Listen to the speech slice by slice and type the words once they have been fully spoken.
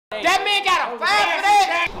That man got a 5 for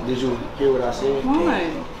that. Did you hear what I said? What?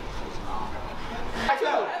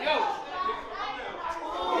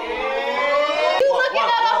 You looking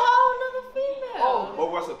at a whole nother female. Oh,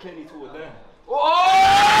 but what's a penny to a dime?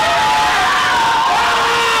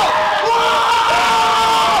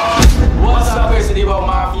 What's up, it's Debo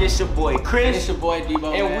Mafia. It's your boy Chris. It's your boy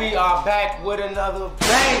Debo. And we are back with another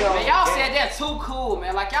banger. Man, y'all said that too cool,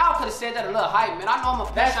 man. Like y'all could have said that a little hype, man. I know I'm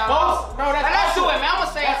a That's false, bro. Let's do it, man. I'm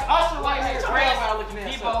gonna say that's Usher like right here.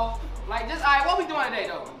 Chris, Debo. Like this. Alright, what we doing today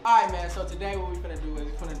though? Alright, man. So today what we finna do is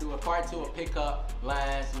we're finna do a part 2 of pickup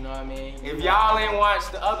lines. You know what I mean? If y'all ain't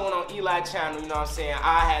watched the other one on ELI channel, you know what I'm saying?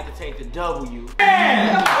 I had to take the W.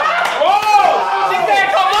 Man! Whoa! She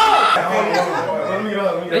said, come on! Let me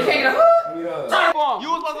up. They can't get a hook? You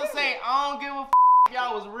was supposed to say, I don't give a f if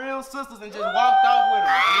y'all was real sisters and just walked off with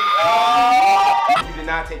them. You did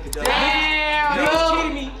not take the W. Damn! Niggas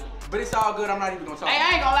cheated me, but it's all good. I'm not even gonna talk. Hey,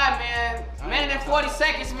 I ain't gonna lie, man. Minute and 40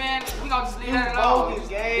 seconds, man. We gonna just leave that alone.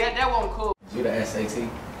 That wasn't cool. Do the SAT.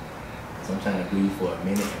 So I'm trying to do you for a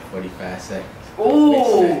minute and 45 seconds.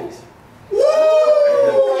 Ooh!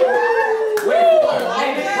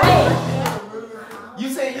 You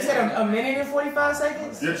said a minute and 45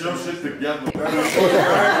 seconds? Get your shit together. A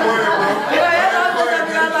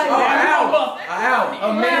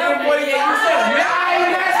minute and 48. You said a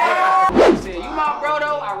minute. You my bro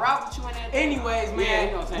though. I rock with you in there. Anyways, man, Yeah,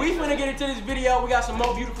 you know what I'm saying. we finna get into this video. We got some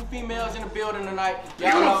more beautiful females in the building tonight.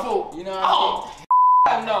 Beautiful. You know what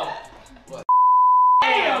I'm saying? No. What?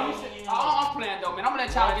 Damn. I'm playing though, man. I'm gonna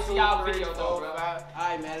let y'all get to y'all video though, bro.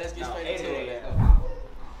 Alright, man, let's get straight into it.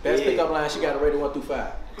 Best pickup line, she got a rating 1 through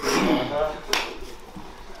 5.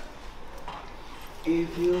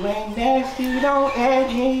 If you ain't nasty, don't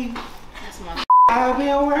add me. I've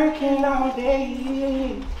been working all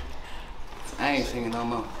day. I ain't singing no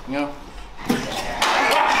more, you know?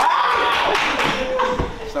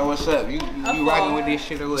 So what's up? You rocking with this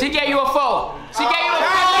shit or what? She gave you a 4. She gave you a 4.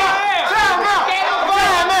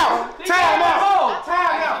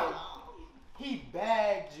 Time out. He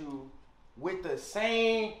bagged you with the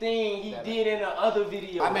same thing he did in the other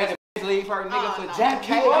video. I made a leave for a nigga for Jack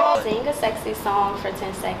K. Sing a sexy song for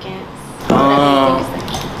 10 seconds.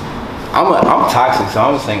 I'm toxic, so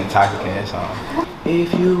I'm singing toxic in that song.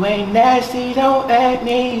 If you ain't nasty, don't act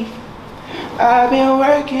me. I've been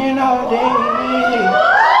working all day.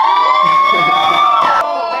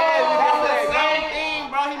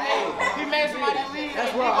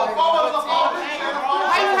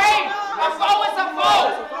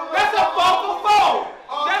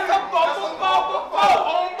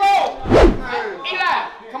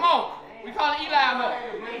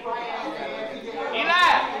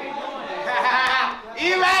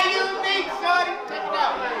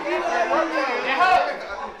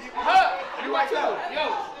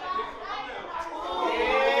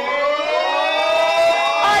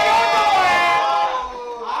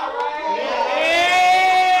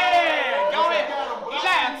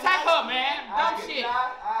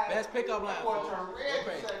 Best pickup line.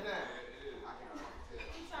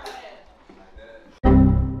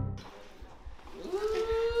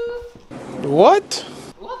 What?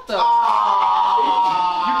 What the? You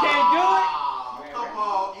can't do it? Come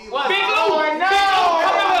on, Eli. What? Big Lou! No!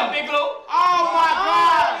 Come here, Big Lou! Oh my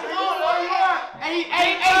God! Hey,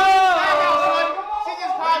 she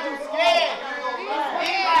just called you scared.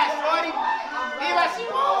 Eli, shorty. Eli, she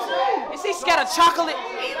wants you. You see, she got a chocolate.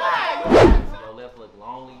 Eli. Your left look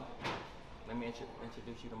lonely. Let me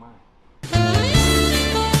introduce you to mine.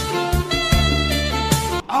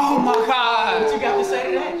 Oh my God! What you got to say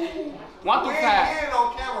to that? 1 through 5.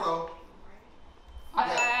 on camera though.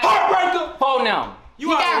 Heartbreaker! Hold now. He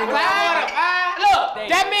got a 5. Look,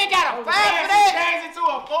 that man got a 5 for that. Change it to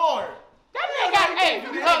a 4. That man got, hey,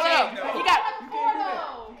 look. He got,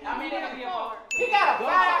 he got a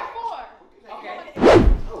 5. Okay.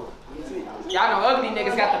 Y'all know ugly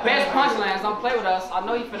niggas got the best punchlines. Don't play with us. I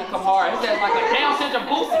know you finna come hard. His ass like a Down syndrome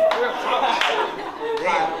booster.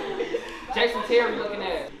 Jason Terry looking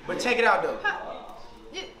at it. But check it out though.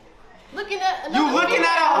 Looking at You looking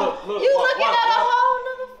at a whole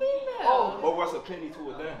nother female. But what's a penny to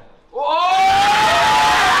a dime?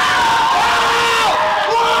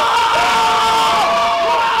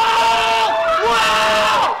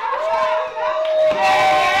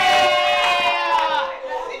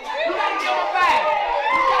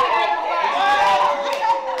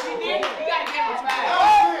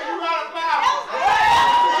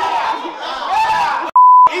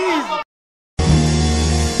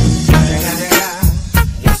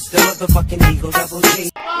 Motherfucking Eagle Double G.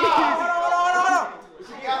 Hold on.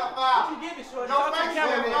 She got a 5.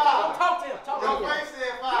 Your face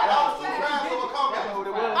said 5.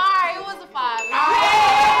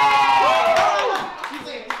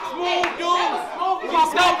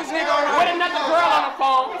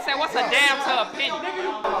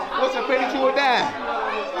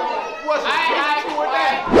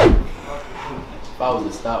 If I was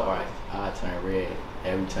to stop right, I'd turn red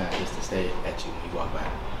every time just to stay at you when you walk by.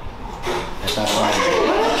 That's how I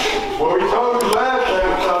am. Well, we told you last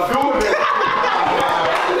time, stop doing that.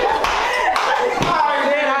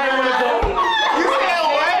 Then I ain't wanna go. You said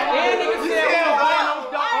what? And niggas said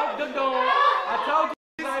off the dome. I told you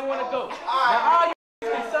I ain't wanna go. Now all you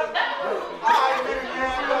can suck. I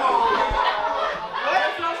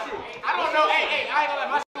don't know. Hey, I ain't gonna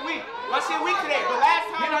lie. My shit weak today. But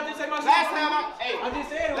last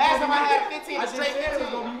time I had 15 I straight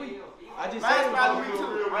 15. I just said it was gonna be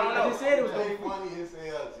weak. I don't know. I just said it was gonna be weak. Funny as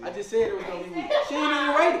hell, G. I just said it was gonna be weak. She ain't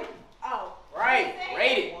even rated. Oh. Right.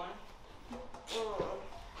 Rate it.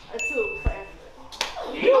 A 2 for effort.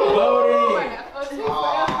 Loaded. A 2 for effort.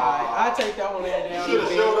 Alright, I take that one laying down. Should've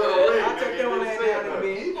showed her the ring. I take that one laying down in the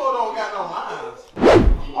bed. Debo don't got no minds.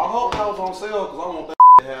 I hope that was on sale because I want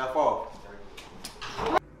that half off.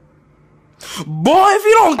 Boy, if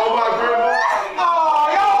you don't. Oh, my grandma.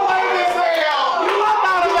 Oh, y'all lame as hell. You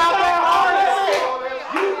thought about that hard as hell.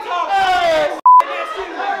 You talk that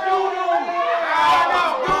shit like doo-doo. I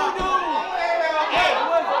know, doo-doo. Hey,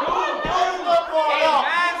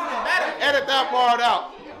 mine's is better. Edit that part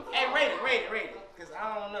out. Hey, rate it. Because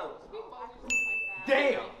I don't know.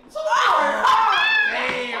 Damn.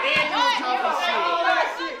 Damn, and you was talking shit.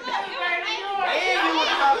 And you was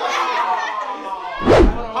talking shit.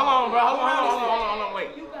 Hold on, bro. Hold on, wait.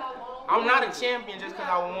 I'm not a champion just because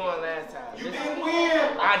I won last time. You didn't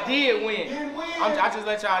win. I did win. You didn't win. I just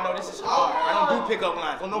let y'all know this is hard. I don't do pickup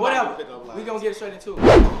lines. Don't nobody do pickup lines. We gonna get straight into it. Me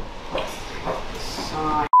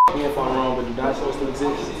if I'm wrong, but do dinosaurs still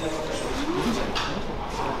exist?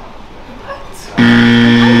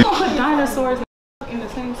 I'm gonna put dinosaurs in the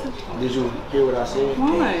same section. Did you hear what I said?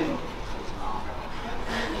 Why?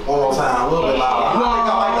 One more time, a little bit louder. I think I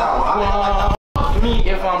like that one. Me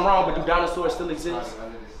if I'm wrong, but do dinosaurs still exist?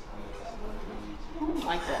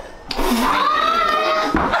 Like that.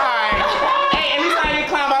 Alright. Hey, at least I didn't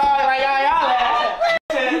climb all like y'all laugh.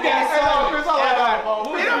 You got so.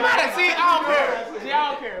 It don't matter. See, I don't care. See, I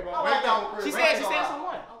don't care, bro. I like that one, Chris. She said someone. I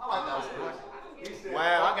like that one.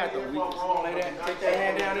 Wow, I got the weakest. Lay that, take that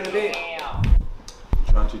hand down in the bed.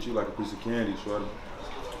 I'm trying to treat you like a piece of candy, shorty.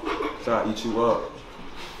 Try to eat you up.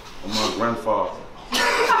 I'm my grandfather.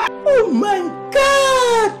 Oh my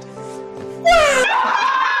God!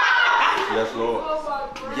 Yes, Lord.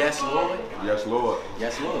 Yes, Lord. Yes, Lord.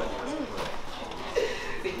 Yes, Lord. I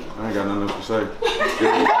ain't got nothing else to say.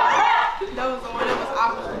 That was the one that was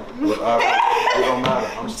awkward. Look, it don't matter.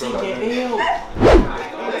 I'm still out there.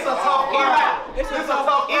 It's a tough crowd. It's a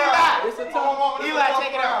tough crowd. It's a tough. Eli,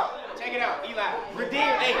 check it out. Check it out, Eli. Redeem.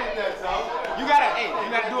 Hey, you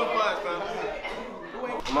gotta do it for us, bro.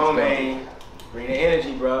 Come on, man. Bring the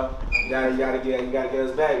energy, bro. You gotta get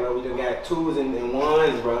us back, bro. We just got 2s and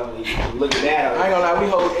 1s, bro. We look at that. I ain't gonna lie, we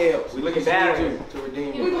hold L's. We look at that to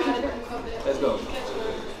redeem it. Let's go.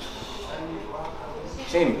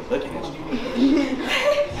 She ain't even looking at you.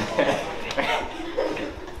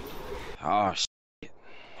 Oh, shit.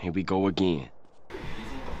 Here we go again.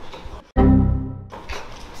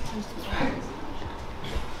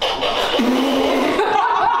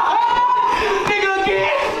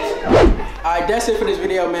 Alright, that's it for this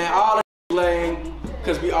video, man. All the lame,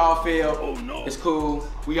 because we all failed. Oh, no. It's cool.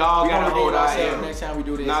 We all gotta hold ourselves. Next time we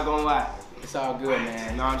do this. Not gonna lie. It's all good,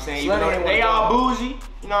 man. You know what I'm saying? Even though they all bougie,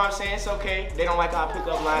 you know what I'm saying? It's okay. They don't like our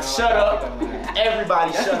pickup lines. Shut up.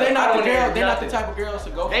 Everybody shut up. They're not the girl. They're not the type of girls to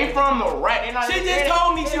go for. They from the right. She just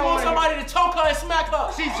told me she wants somebody to choke her and smack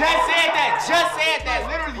her. She just said that. Just said that.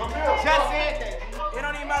 Literally. Just said that. It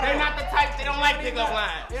don't even matter. They're not the type. They don't like pickup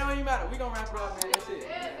lines. It don't even matter. We gonna wrap it up, man. That's it.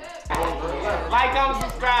 Like, comment,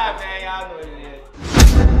 subscribe, man. Y'all know what it is.